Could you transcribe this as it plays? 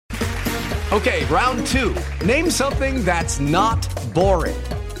Okay, round two. Name something that's not boring.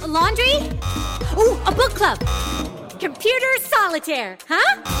 A laundry? Ooh, a book club. Computer solitaire,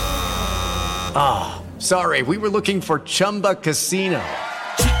 huh? Ah, oh, sorry. We were looking for Chumba Casino.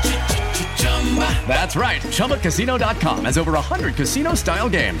 That's right. ChumbaCasino.com has over 100 casino-style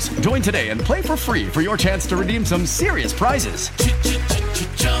games. Join today and play for free for your chance to redeem some serious prizes.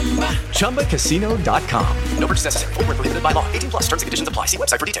 ChumbaCasino.com. No purchase necessary. Void where prohibited by law. 18 plus. Terms and conditions apply. See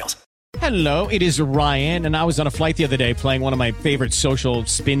website for details. Hello, it is Ryan, and I was on a flight the other day playing one of my favorite social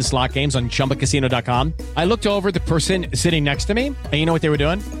spin slot games on ChumbaCasino.com. I looked over at the person sitting next to me, and you know what they were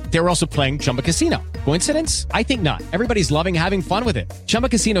doing? They were also playing Chumba Casino. Coincidence? I think not. Everybody's loving having fun with it. Chumba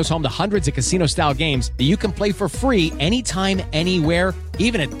Casino is home to hundreds of casino-style games that you can play for free anytime, anywhere,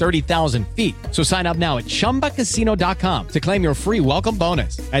 even at 30,000 feet. So sign up now at ChumbaCasino.com to claim your free welcome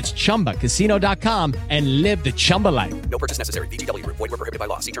bonus. That's ChumbaCasino.com and live the Chumba life. No purchase necessary. VGW. Void where prohibited by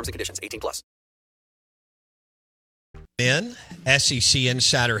law. See terms and conditions. 18 plus. SEC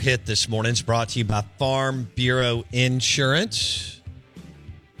Insider Hit this morning is brought to you by Farm Bureau Insurance.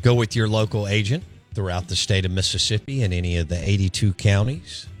 Go with your local agent throughout the state of Mississippi and any of the 82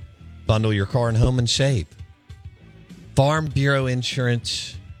 counties. Bundle your car and home and save. Farm Bureau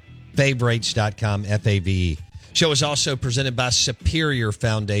Insurance, favrates.com, FAVE. Show is also presented by Superior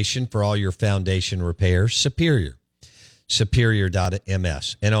Foundation for all your foundation repairs.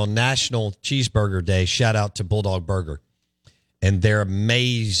 Superior.ms. And on National Cheeseburger Day, shout out to Bulldog Burger and their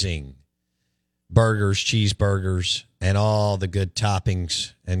amazing burgers, cheeseburgers, and all the good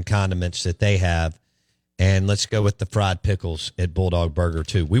toppings and condiments that they have. And let's go with the fried pickles at Bulldog Burger,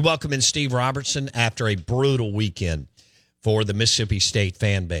 too. We welcome in Steve Robertson after a brutal weekend for the Mississippi State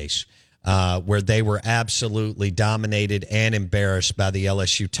fan base, where they were absolutely dominated and embarrassed by the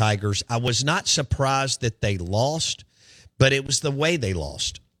LSU Tigers. I was not surprised that they lost, but it was the way they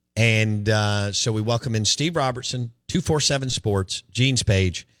lost. And so we welcome in Steve Robertson, 247 Sports, Gene's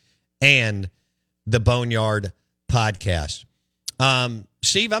Page, and the Boneyard Podcast.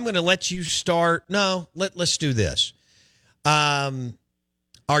 Steve, I'm going to let you start. No, let's do this.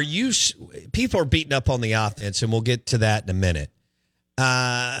 People are beating up on the offense, and we'll get to that in a minute.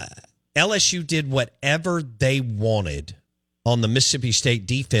 LSU did whatever they wanted on the Mississippi State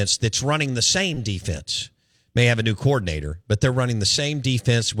defense that's running the same defense. May have a new coordinator, but they're running the same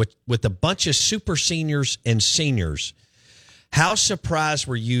defense with a bunch of super seniors and seniors. How surprised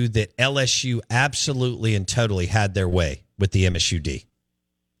were you that LSU absolutely and totally had their way with the MSUD?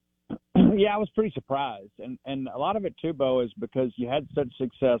 Yeah, I was pretty surprised. And a lot of it, too, Bo, is because you had such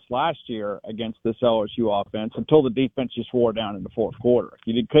success last year against this LSU offense until the defense just wore down in the fourth quarter.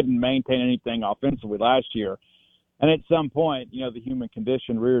 You couldn't maintain anything offensively last year. And at some point, the human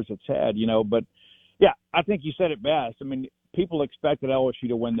condition rears its head, but, yeah, I think you said it best. I mean, people expected LSU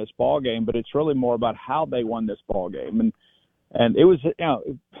to win this ball game, but it's really more about how they won this ball game. And it was,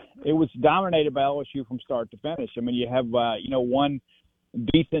 it was dominated by LSU from start to finish. I mean, you have, one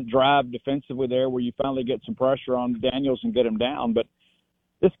decent drive defensively there where you finally get some pressure on Daniels and get him down. But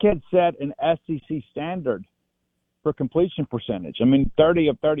this kid set an SEC standard for completion percentage. I mean, 30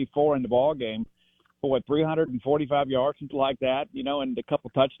 of 34 in the ball game for 345 yards, something like that, and a couple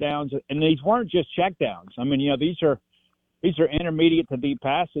touchdowns. And these weren't just checkdowns. I mean, these are intermediate to deep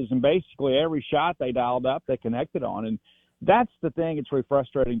passes, and basically every shot they dialed up, they connected on. And that's the thing that's really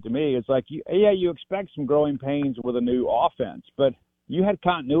frustrating to me. It's like, you expect some growing pains with a new offense, but you had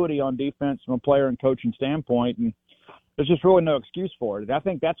continuity on defense from a player and coaching standpoint, and there's just really no excuse for it. I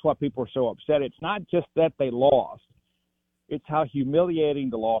think that's why people are so upset. It's not just that they lost. It's how humiliating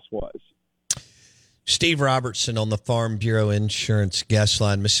the loss was. Steve Robertson on the Farm Bureau Insurance guest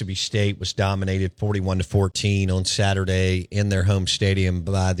line. Mississippi State was dominated 41-14 on Saturday in their home stadium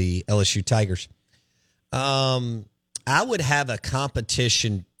by the LSU Tigers. I would have a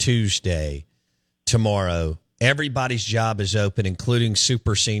competition Tuesday tomorrow. Everybody's job is open, including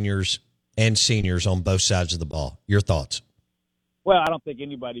super seniors and seniors on both sides of the ball. Your thoughts? Well, I don't think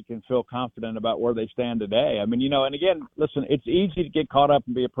anybody can feel confident about where they stand today. I mean, and again, listen, it's easy to get caught up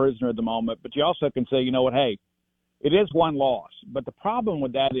and be a prisoner at the moment, but you also can say, hey, it is one loss. But the problem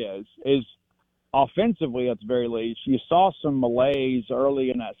with that is offensively, at the very least, you saw some malaise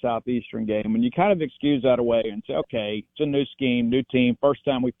early in that Southeastern game, and you kind of excuse that away and say, okay, it's a new scheme, new team, first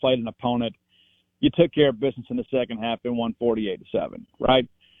time we played an opponent. You took care of business in the second half and won 48-7, right?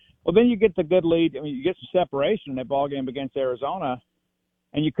 Well, then you get the good lead. I mean, you get some separation in that ball game against Arizona,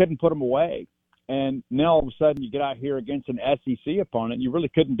 and you couldn't put them away. And then all of a sudden you get out here against an SEC opponent, and you really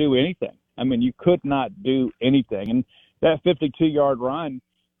couldn't do anything. I mean, you could not do anything. And that 52-yard run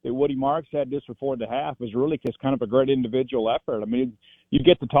that Woody Marks had just before the half was really just kind of a great individual effort. I mean, you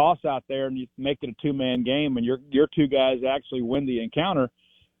get the toss out there and you make it a 2-man game, and your two guys actually win the encounter.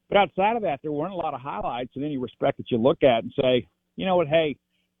 But outside of that, there weren't a lot of highlights in any respect that you look at and say, you know what, hey,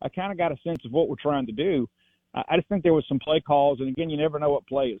 I kind of got a sense of what we're trying to do. I just think there was some play calls, and again, you never know what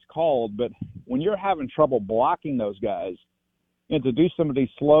play is called, but when you're having trouble blocking those guys, and to do some of these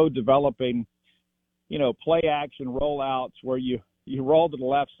slow developing, play action rollouts where you roll to the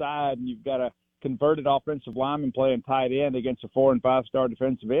left side and you've got a converted offensive lineman playing tight end against a 4- and 5-star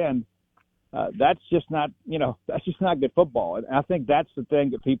defensive end, that's just not good football. And I think that's the thing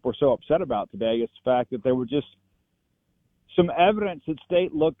that people are so upset about today is the fact that there were just some evidence that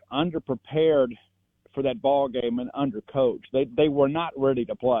State looked underprepared for that ball game and undercoached. They were not ready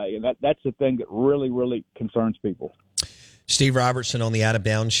to play, and that's the thing that really, really concerns people. Steve Robertson on the Out of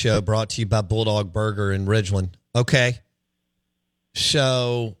Bounds Show, brought to you by Bulldog Burger in Ridgeland. Okay,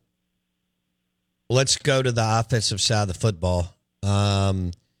 so let's go to the offensive side of the football.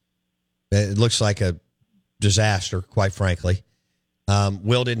 It looks like a disaster, quite frankly.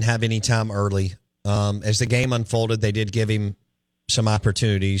 Will didn't have any time early. As the game unfolded, they did give him some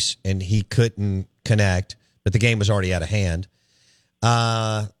opportunities, and he couldn't connect, but the game was already out of hand.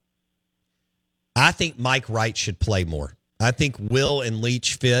 I think Mike Wright should play more. I think Will and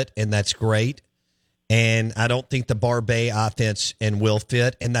Leach fit, and that's great. And I don't think the Barbay offense and Will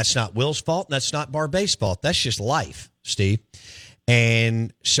fit, and that's not Will's fault, and that's not Barbay's fault. That's just life, Steve.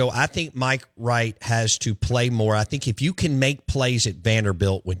 And so I think Mike Wright has to play more. I think if you can make plays at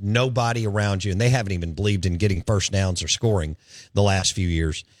Vanderbilt with nobody around you, and they haven't even believed in getting first downs or scoring the last few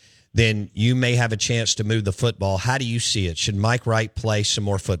years, then you may have a chance to move the football. How do you see it? Should Mike Wright play some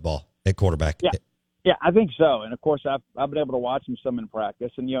more football at quarterback? Yeah, I think so. And of course, I've been able to watch him some in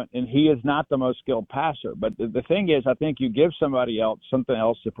practice, and and he is not the most skilled passer. But the thing is, I think you give somebody else something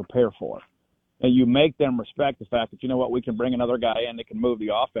else to prepare for, and you make them respect the fact that we can bring another guy in that can move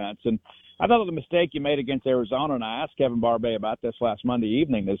the offense. And I thought the mistake you made against Arizona, and I asked Kevin Barbay about this last Monday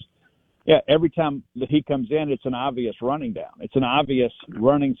evening, is every time that he comes in, it's an obvious running down. It's an obvious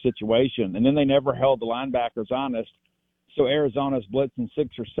running situation, and then they never held the linebackers honest. So Arizona's blitzing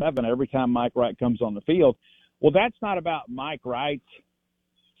 6 or 7 every time Mike Wright comes on the field. Well, that's not about Mike Wright's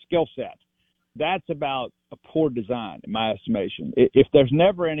skill set. That's about a poor design, in my estimation. If there's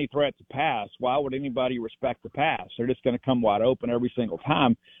never any threat to pass, why would anybody respect the pass? They're just going to come wide open every single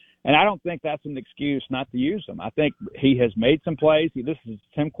time. And I don't think that's an excuse not to use them. I think he has made some plays. This is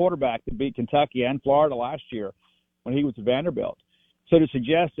Tim quarterback that beat Kentucky and Florida last year when he was at Vanderbilt. So to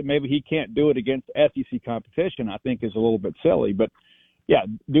suggest that maybe he can't do it against SEC competition, I think is a little bit silly. But,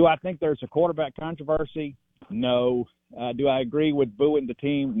 do I think there's a quarterback controversy? No. Do I agree with booing the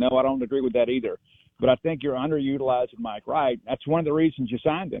team? No, I don't agree with that either. But I think you're underutilizing Mike Wright. That's one of the reasons you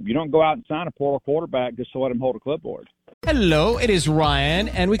signed him. You don't go out and sign a poor quarterback just to let him hold a clipboard. Hello, it is Ryan,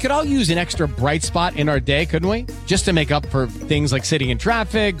 and we could all use an extra bright spot in our day, couldn't we? Just to make up for things like sitting in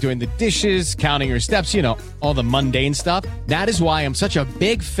traffic, doing the dishes, counting your steps, all the mundane stuff. That is why I'm such a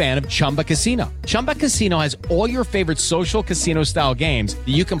big fan of Chumba Casino. Chumba Casino has all your favorite social casino-style games that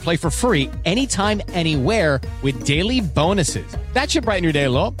you can play for free anytime, anywhere with daily bonuses. That should brighten your day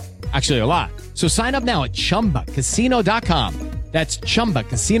a little. Actually, a lot. So sign up now at ChumbaCasino.com. That's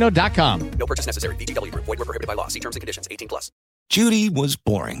ChumbaCasino.com. No purchase necessary. VGW Group. Void where prohibited by law. See terms and conditions. 18+. Judy was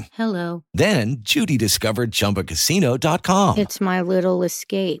boring. Hello. Then Judy discovered ChumbaCasino.com. It's my little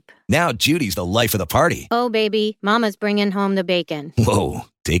escape. Now Judy's the life of the party. Oh, baby, mama's bringing home the bacon. Whoa,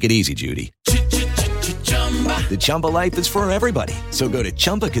 take it easy, Judy. The Chumba life is for everybody. So go to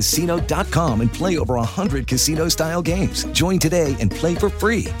ChumbaCasino.com and play over 100 casino-style games. Join today and play for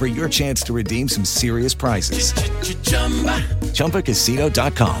free for your chance to redeem some serious prizes.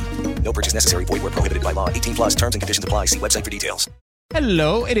 ChumbaCasino.com. No purchase necessary. Void where prohibited by law. 18+. Terms and conditions apply. See website for details.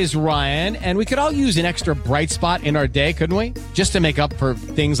 Hello, it is Ryan, and we could all use an extra bright spot in our day, couldn't we? Just to make up for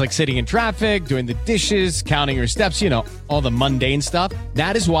things like sitting in traffic, doing the dishes, counting your steps, all the mundane stuff.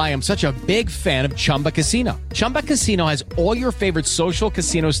 That is why I'm such a big fan of Chumba Casino. Chumba Casino has all your favorite social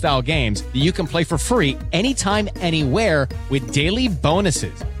casino-style games that you can play for free anytime, anywhere with daily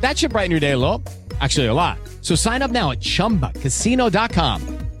bonuses. That should brighten your day a little. Actually, a lot. So sign up now at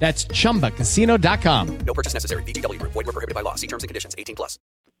ChumbaCasino.com. That's ChumbaCasino.com. No purchase necessary. VGW Group. Void where prohibited by law. See terms and conditions.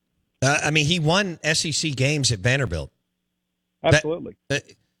 18+. He won SEC games at Vanderbilt. Absolutely.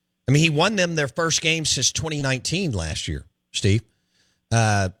 He won them their first game since 2019 last year, Steve.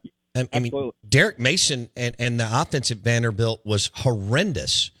 Derek Mason and the offense at Vanderbilt was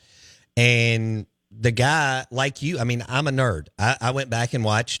horrendous. And the guy, like you, I'm a nerd. I went back and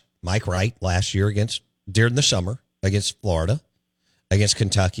watched Mike Wright last year during the summer against Florida, against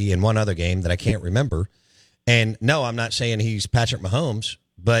Kentucky, and one other game that I can't remember. And no, I'm not saying he's Patrick Mahomes,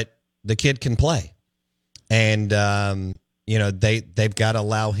 but the kid can play. And, they've got to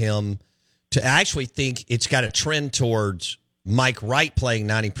allow him to actually think it's got a trend towards Mike Wright playing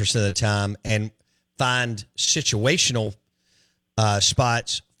 90% of the time and find situational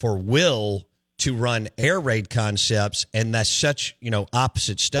spots for Will to run air raid concepts. And that's such,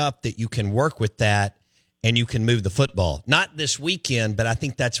 opposite stuff that you can work with that and you can move the football. Not this weekend, but I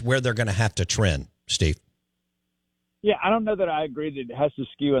think that's where they're going to have to trend, Steve. Yeah, I don't know that I agree that it has to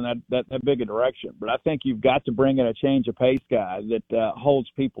skew in that big a direction, but I think you've got to bring in a change of pace guy that holds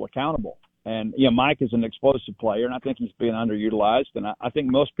people accountable. And, Mike is an explosive player, and I think he's being underutilized, and I think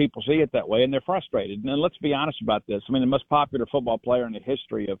most people see it that way, and they're frustrated. And let's be honest about this. I mean, the most popular football player in the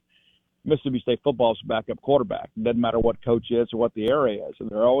history of Mississippi State football is a backup quarterback. It doesn't matter what coach is or what the area is, and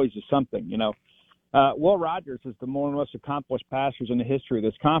there always is something, Will Rogers is one of the most accomplished passers in the history of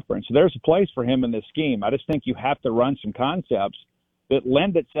this conference. So there's a place for him in this scheme. I just think you have to run some concepts that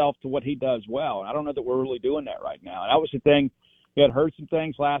lend itself to what he does well. And I don't know that we're really doing that right now. And that was the thing. We had heard some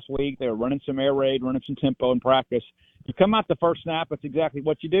things last week. They were running some air raid, running some tempo in practice. You come out the first snap, that's exactly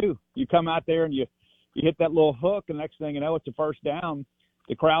what you do. You come out there and you hit that little hook, and the next thing you know, it's a first down.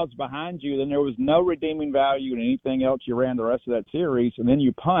 The crowd's behind you. Then there was no redeeming value in anything else you ran the rest of that series, and then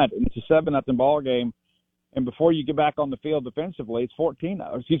you punt, and it's a 7-0 ball game. And before you get back on the field offensively, it's 14-0.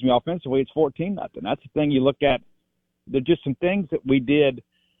 Offensively, it's 14-0. That's the thing you look at. There's just some things that we did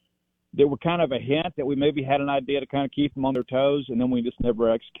that were kind of a hint that we maybe had an idea to kind of keep them on their toes, and then we just never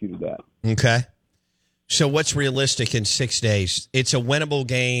executed that. Okay. So what's realistic in 6 days? It's a winnable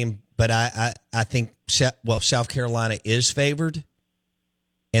game, but I think, South Carolina is favored,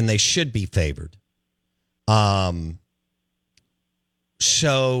 and they should be favored. So,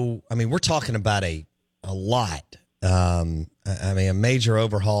 we're talking about a lot. A major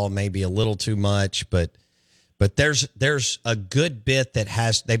overhaul may be a little too much, but there's a good bit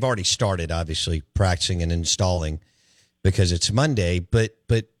that they've already started, obviously, practicing and installing because it's Monday. But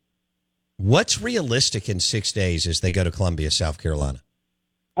what's realistic in 6 days as they go to Columbia, South Carolina?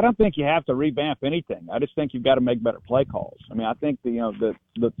 I don't think you have to revamp anything. I just think you've got to make better play calls. I think the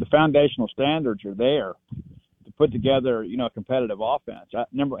foundational standards are there to put together a competitive offense.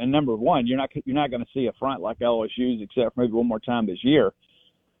 Number one, you're not going to see a front like LSU's except for maybe one more time this year.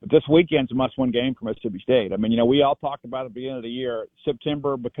 But this weekend's a must-win game for Mississippi State. We all talked about at the beginning of the year,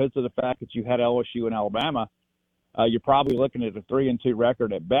 September, because of the fact that you had LSU and Alabama, you're probably looking at a 3-2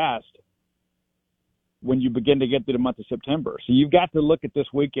 record at best when you begin to get to the month of September. So you've got to look at this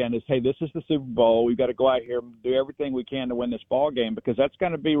weekend as, hey, this is the Super Bowl. We've got to go out here and do everything we can to win this ball game because that's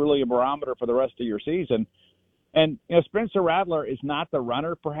going to be really a barometer for the rest of your season. And, Spencer Rattler is not the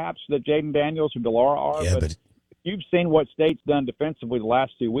runner, perhaps, that Jaden Daniels or Delora are, but you've seen what State's done defensively the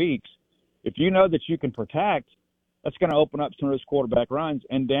last 2 weeks. If you know that you can protect, that's going to open up some of those quarterback runs.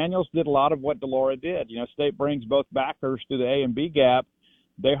 And Daniels did a lot of what Delora did. State brings both backers to the A and B gap.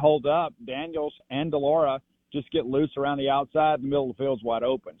 They hold up. Daniels and Delora just get loose around the outside. The middle of the field's wide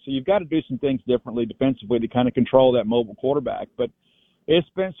open. So you've got to do some things differently defensively to kind of control that mobile quarterback. But is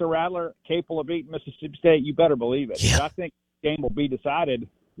Spencer Rattler capable of beating Mississippi State? You better believe it. Yeah. But I think the game will be decided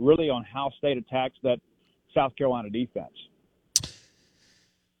really on how State attacks that South Carolina defense.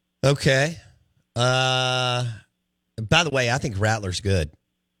 Okay. By the way, I think Rattler's good.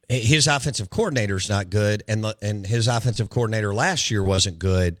 His offensive coordinator's not good, and his offensive coordinator last year wasn't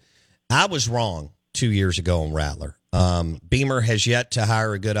good. I was wrong 2 years ago on Rattler. Beamer has yet to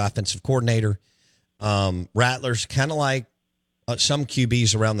hire a good offensive coordinator. Rattler's kind of like some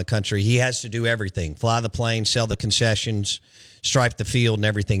QBs around the country. He has to do everything: fly the plane, sell the concessions, stripe the field, and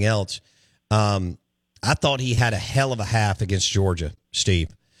everything else. I thought he had a hell of a half against Georgia,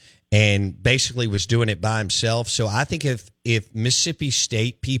 Steve, and basically was doing it by himself. So I think if Mississippi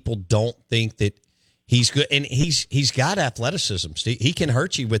State people don't think that he's good, and he's got athleticism, Steve, he can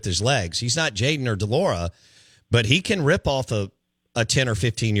hurt you with his legs. He's not Jaden or Delora, but he can rip off a 10 or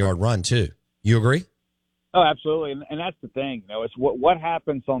 15-yard run too. You agree? Oh, absolutely. And that's the thing. It's what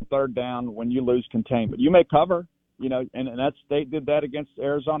happens on third down when you lose containment. You may cover. And that State did that against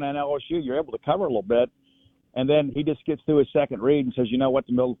Arizona and LSU. You're able to cover a little bit. And then he just gets through his second read and says, the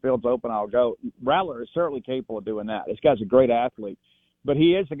middle of the field's open, I'll go. Rattler is certainly capable of doing that. This guy's a great athlete. But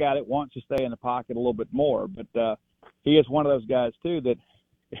he is a guy that wants to stay in the pocket a little bit more. But he is one of those guys, too, that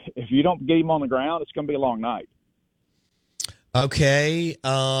if you don't get him on the ground, it's going to be a long night. Okay.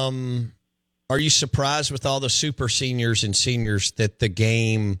 Are you surprised with all the super seniors and seniors that the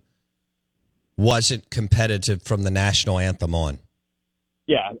game wasn't competitive from the national anthem on?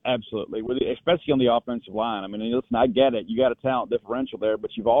 Yeah, absolutely. Especially on the offensive line. Listen, I get it. You got a talent differential there,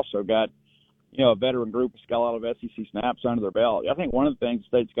 but you've also got a veteran group that's got a lot of SEC snaps under their belt. I think one of the things the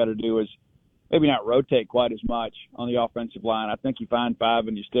State's got to do is maybe not rotate quite as much on the offensive line. I think you find 5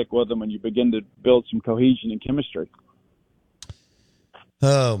 and you stick with them and you begin to build some cohesion and chemistry.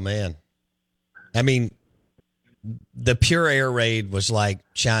 Oh, man. I mean, the pure air raid was like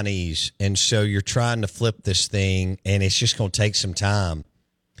Chinese, and so you're trying to flip this thing, and it's just going to take some time.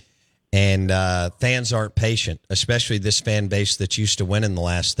 And fans aren't patient, especially this fan base that's used to winning the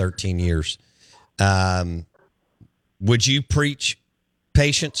last 13 years. Would you preach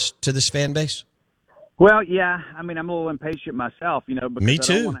patience to this fan base? Well, yeah. I mean, I'm a little impatient myself, because Me I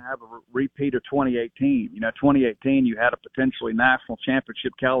too. don't want to have a repeat of 2018. 2018, you had a potentially national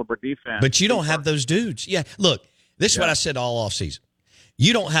championship caliber defense. But you don't have those dudes. Yeah, look, this is what I said all offseason.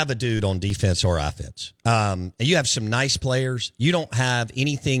 You don't have a dude on defense or offense. You have some nice players. You don't have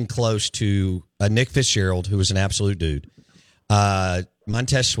anything close to a Nick Fitzgerald, who is an absolute dude,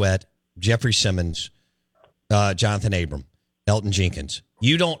 Montez Sweat, Jeffrey Simmons, Jonathan Abram, Elton Jenkins.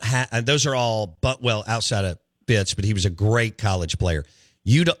 You don't have – those are all outside of Fitz, but he was a great college player.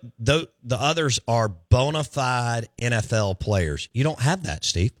 You don't, the others are bona fide NFL players. You don't have that,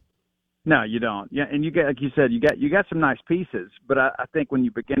 Steve. No, you don't. Yeah, and you get, like you said, you got some nice pieces, but I think when you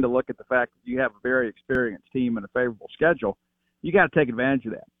begin to look at the fact that you have a very experienced team and a favorable schedule, you got to take advantage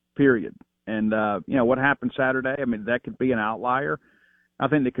of that. Period. And what happened Saturday? I mean, that could be an outlier. I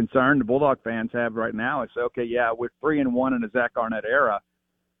think the concern the Bulldog fans have right now is, okay, yeah, we're 3-1 in the Zach Arnett era,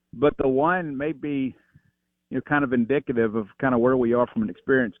 but the one may be, kind of indicative of kind of where we are from an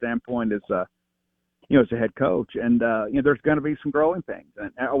experience standpoint as a head coach. And, there's going to be some growing things.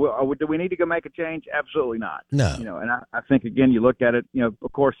 And do we need to go make a change? Absolutely not. No. And I think, again, you look at it,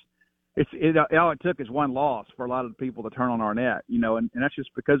 of course, all it took is one loss for a lot of the people to turn on Arnett, and that's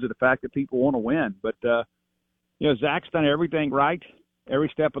just because of the fact that people want to win. But, Zach's done everything right every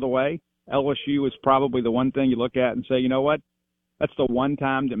step of the way. LSU is probably the one thing you look at and say, you know what? That's the one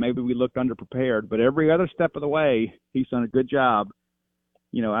time that maybe we looked underprepared. But every other step of the way, he's done a good job.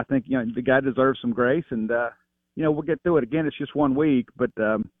 I think, the guy deserves some grace, and, we'll get through it. Again, it's just 1 week, but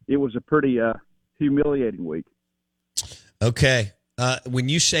it was a pretty humiliating week. Okay. When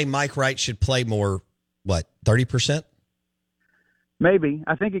you say Mike Wright should play more, 30%? Maybe.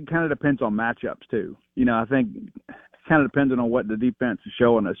 I think it kind of depends on matchups, too. I think it's kind of depending on what the defense is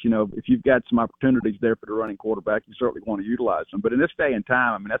showing us. If you've got some opportunities there for the running quarterback, you certainly want to utilize them. But in this day and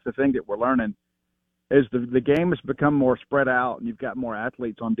time, I mean, that's the thing that we're learning is the game has become more spread out, and you've got more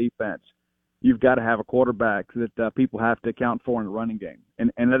athletes on defense. You've got to have a quarterback that people have to account for in the running game.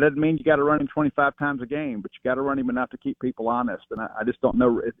 And that doesn't mean you got to run him 25 times a game, but you got to run him enough to keep people honest. And I just don't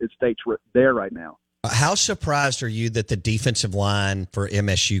know it states there right now. How surprised are you that the defensive line for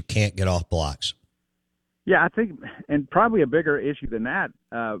MSU can't get off blocks? Yeah, I think, and probably a bigger issue than that,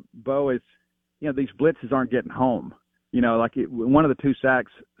 Bo, is, these blitzes aren't getting home. One of the 2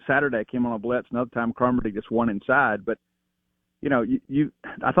 sacks Saturday came on a blitz. Another time Carmody just won inside. But,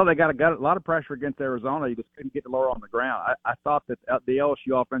 I thought they got a lot of pressure against Arizona. You just couldn't get the lower on the ground. I thought that the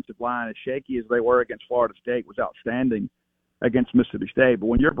LSU offensive line, as shaky as they were against Florida State, was outstanding against Mississippi State. But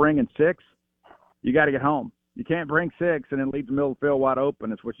when you're bringing 6, you got to get home. You can't bring 6 and then leave the middle of the field wide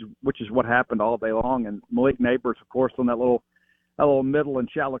open, which is what happened all day long. And Malik Neighbors, of course, on that little middle and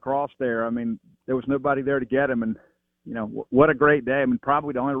shallow cross there. I mean, there was nobody there to get him. And, what a great day. I mean,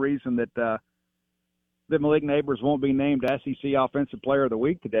 probably the only reason that Malik Neighbors won't be named SEC Offensive Player of the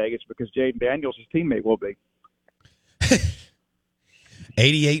Week today is because Jaden Daniels, his teammate, will be.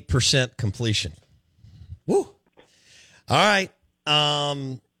 88% completion. Woo. All right.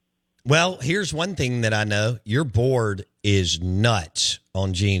 Well, here's one thing that I know. Your board is nuts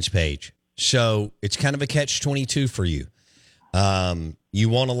on Gene's page. So it's kind of a catch-22 for you. You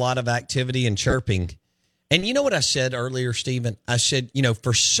want a lot of activity and chirping. And you know what I said earlier, Stephen? I said,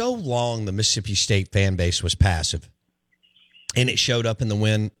 for so long the Mississippi State fan base was passive. And it showed up in the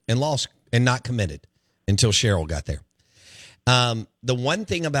win and loss and not committed until Cheryl got there. The one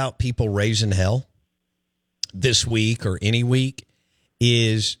thing about people raising hell this week or any week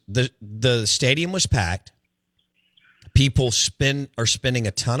is the stadium was packed. People are spending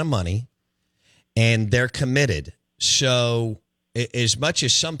a ton of money, and they're committed. So as much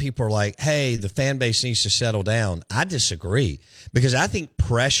as some people are like, hey, the fan base needs to settle down, I disagree, because I think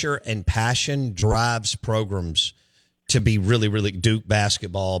pressure and passion drives programs to be really, really Duke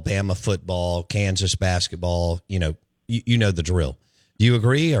basketball, Bama football, Kansas basketball. You know the drill. Do you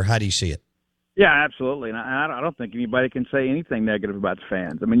agree, or how do you see it? Yeah, absolutely. And I don't think anybody can say anything negative about the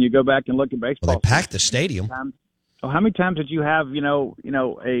fans. I mean, you go back and look at baseball. Well, they packed the stadium. Well, how many times did you have, a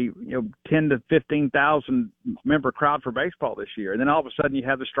 10 to 15,000 member crowd for baseball this year? And then all of a sudden you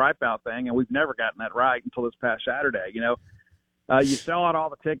have the stripe out thing, and we've never gotten that right until this past Saturday. You sell out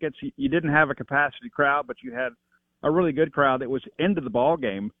all the tickets. You didn't have a capacity crowd, but you had a really good crowd that was into the ball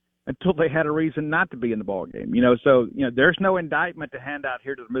game until they had a reason not to be in the ball game. So there's no indictment to hand out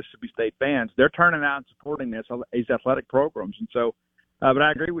here to the Mississippi State fans. They're turning out and supporting these athletic programs. And so, but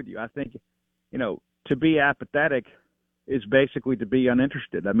I agree with you. I think, to be apathetic is basically to be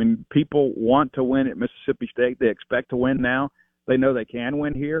uninterested. I mean, people want to win at Mississippi State. They expect to win now. They know they can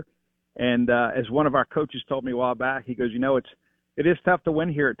win here. And as one of our coaches told me a while back, he goes, it is tough to win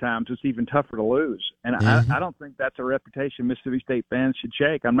here at times. It's even tougher to lose. And I don't think that's a reputation Mississippi State fans should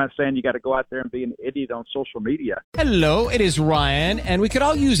shake. I'm not saying you got to go out there and be an idiot on social media. Hello, it is Ryan, and we could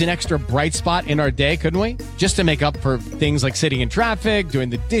all use an extra bright spot in our day, couldn't we? Just to make up for things like sitting in traffic, doing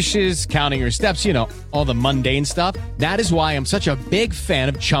the dishes, counting your steps, all the mundane stuff. That is why I'm such a big fan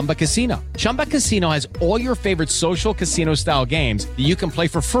of Chumba Casino. Chumba Casino has all your favorite social casino-style games that you can play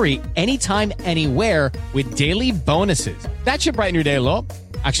for free anytime, anywhere with daily bonuses. That should brighten your day a little.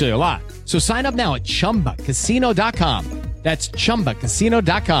 Actually, a lot. So sign up now at ChumbaCasino.com. That's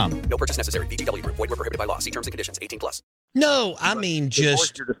ChumbaCasino.com. No purchase necessary. VGW Group. Void where prohibited by law. See terms and conditions. 18+. No, I mean,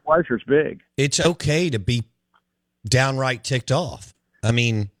 just your displeasure is big. It's okay to be downright ticked off. I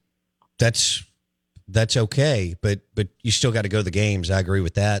mean, that's okay, but you still got to go to the games. I agree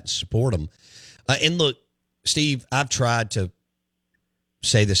with that. Support them. And look, Steve, I've tried to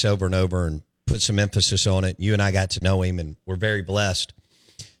say this over and over and put some emphasis on it. You and I got to know him, and we're very blessed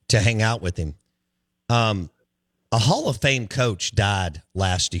to hang out with him. A Hall of Fame coach died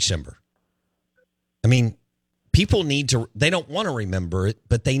last December. I mean, people they don't want to remember it,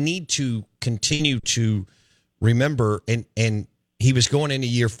 but they need to continue to remember. And he was going into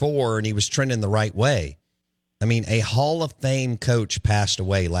year 4 and he was trending the right way. I mean, a Hall of Fame coach passed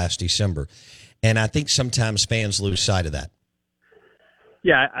away last December. And I think sometimes fans lose sight of that.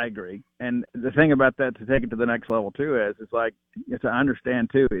 Yeah, I agree. And the thing about that, to take it to the next level too, is it's like, I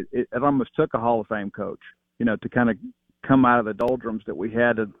understand too, it almost took a Hall of Fame coach, to kind of come out of the doldrums that we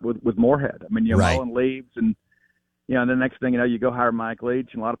had with Moorhead. I mean, right. Mullen leaves, and and the next thing you go hire Mike Leach,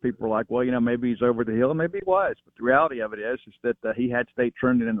 and a lot of people are like, well, maybe he's over the hill, and maybe he was. But the reality of it is that he had State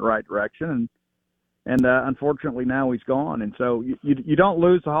trending in the right direction, and unfortunately now he's gone. And so you don't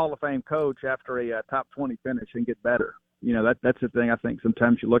lose the Hall of Fame coach after a top 20 finish and get better. That's the thing I think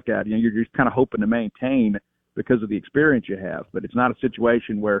sometimes you look at. You're just kind of hoping to maintain because of the experience you have, but it's not a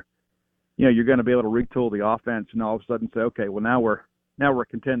situation where you're going to be able to retool the offense and all of a sudden say, okay, well now we're a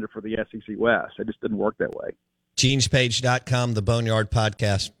contender for the SEC West. It just didn't work that way. GenesPage.com, the Boneyard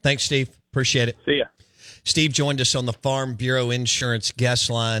Podcast. Thanks, Steve. Appreciate it. See ya. Steve joined us on the Farm Bureau Insurance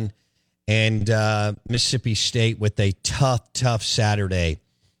guest line, and Mississippi State with a tough Saturday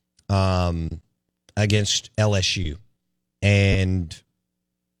against LSU. And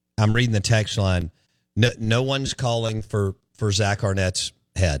I'm reading the text line. No one's calling for Zach Arnett's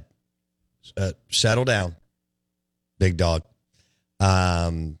head. Settle down, big dog.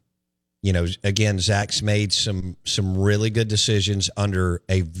 Again, Zach's made some really good decisions under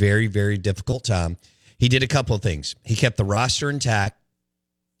a very, very difficult time. He did a couple of things. He kept the roster intact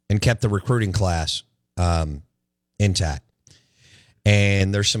and kept the recruiting class intact.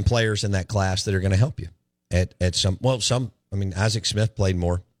 And there's some players in that class that are going to help you at some. Isaac Smith played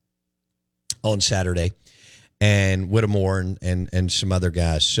more on Saturday, and Whittemore and some other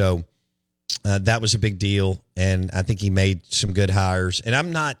guys. So that was a big deal, and I think he made some good hires. And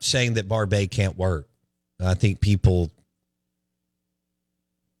I'm not saying that Barbay can't work. I think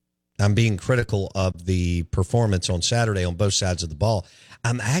I'm being critical of the performance on Saturday on both sides of the ball.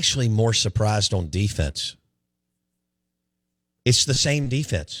 I'm actually more surprised on defense. It's the same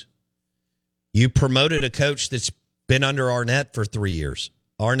defense. You promoted a coach that's been under Arnett for 3 years.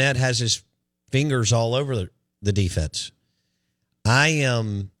 Arnett has his fingers all over the defense. I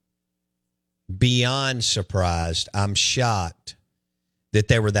am beyond surprised. I'm shocked that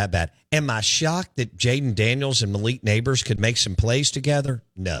they were that bad. Am I shocked that Jaden Daniels and Malik Neighbors could make some plays together?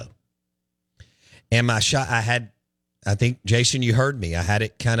 No. Am I shocked? I think, Jason, you heard me. I had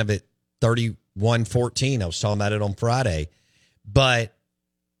it kind of at 31-14. I was talking about it on Friday. But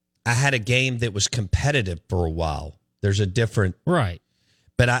I had a game that was competitive for a while. There's a different... Right.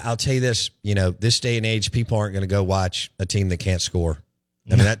 But I'll tell you this, this day and age, people aren't going to go watch a team that can't score.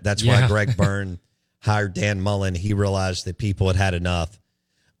 I mean, that's why Greg Byrne hired Dan Mullen. He realized that people had enough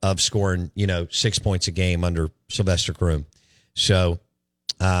of scoring, 6 points a game under Sylvester Croom. So,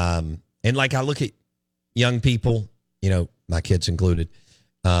 and like I look at young people, my kids included,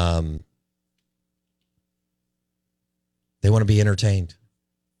 They want to be entertained,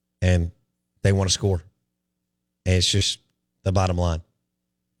 and they want to score. And it's just the bottom line.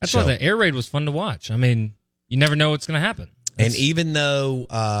 That's why the air raid was fun to watch. I mean, you never know what's going to happen. And even though,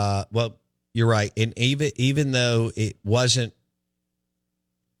 well, you're right. And even though it wasn't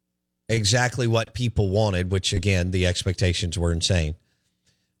exactly what people wanted, which, again, the expectations were insane,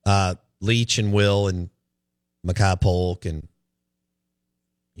 Leach and Will and Makai Polk and,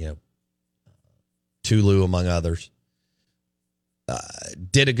 Tulu, among others,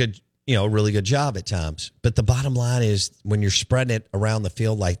 did a really good job at times. But the bottom line is when you're spreading it around the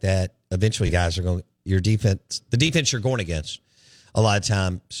field like that, eventually guys are going, the defense you're going against a lot of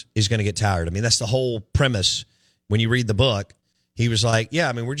times is going to get tired. I mean, that's the whole premise. When you read the book, he was like, yeah,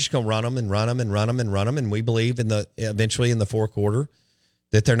 I mean, we're just going to run them and run them and run them and run them. And we believe eventually in the fourth quarter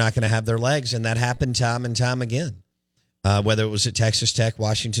that they're not going to have their legs. And that happened time and time again, whether it was at Texas Tech,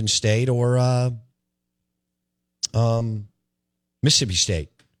 Washington State, or Mississippi State.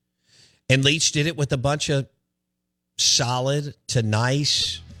 And Leach did it with a bunch of solid to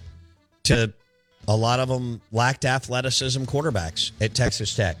nice to a lot of them lacked athleticism quarterbacks at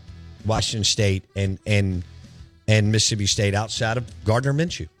Texas Tech, Washington State, and Mississippi State outside of Gardner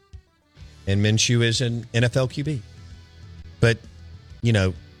Minshew. And Minshew is an NFL QB. But,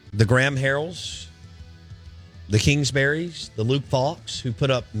 the Graham Harrells, the Kingsburys, the Luke Falks, who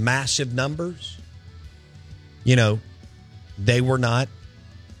put up massive numbers, they were not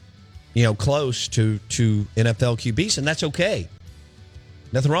close to NFL QBs, and that's okay.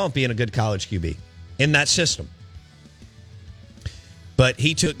 Nothing wrong with being a good college QB in that system. But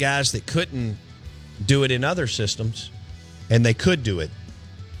he took guys that couldn't do it in other systems, and they could do it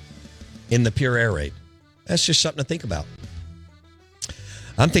in the pure air raid. That's just something to think about.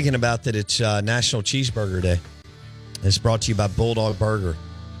 I'm thinking about that it's National Cheeseburger Day. It's brought to you by Bulldog Burger,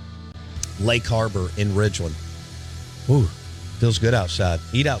 Lake Harbor in Ridgeland. Ooh. Feels good outside.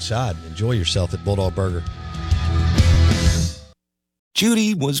 Eat outside. Enjoy yourself at Bulldog Burger.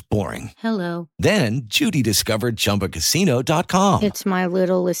 Judy was boring. Hello. Then Judy discovered ChumbaCasino.com. It's my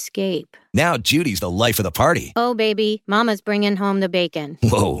little escape. Now Judy's the life of the party. Oh, baby, mama's bringing home the bacon.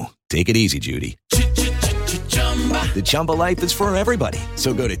 Whoa, take it easy, Judy. The Chumba life is for everybody.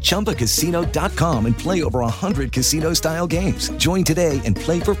 So go to ChumbaCasino.com and play over 100 casino-style games. Join today and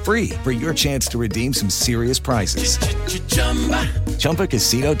play for free for your chance to redeem some serious prizes.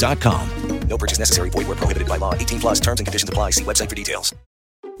 ChumbaCasino.com. No purchase necessary. Void where prohibited by law. 18 plus terms and conditions apply. See website for details.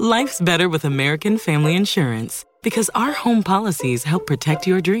 Life's better with American Family Insurance because our home policies help protect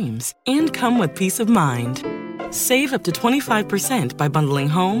your dreams and come with peace of mind. Save up to 25% by bundling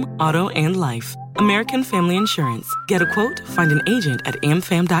home, auto, and life. American Family Insurance. Get a quote, find an agent at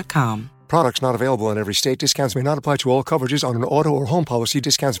amfam.com. Products not available in every state. Discounts may not apply to all coverages on an auto or home policy.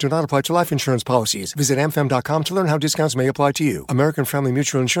 Discounts do not apply to life insurance policies. Visit amfam.com to learn how discounts may apply to you. American Family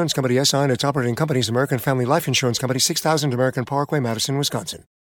Mutual Insurance Company, SI, and its operating companies, American Family Life Insurance Company, 6000 American Parkway, Madison, Wisconsin.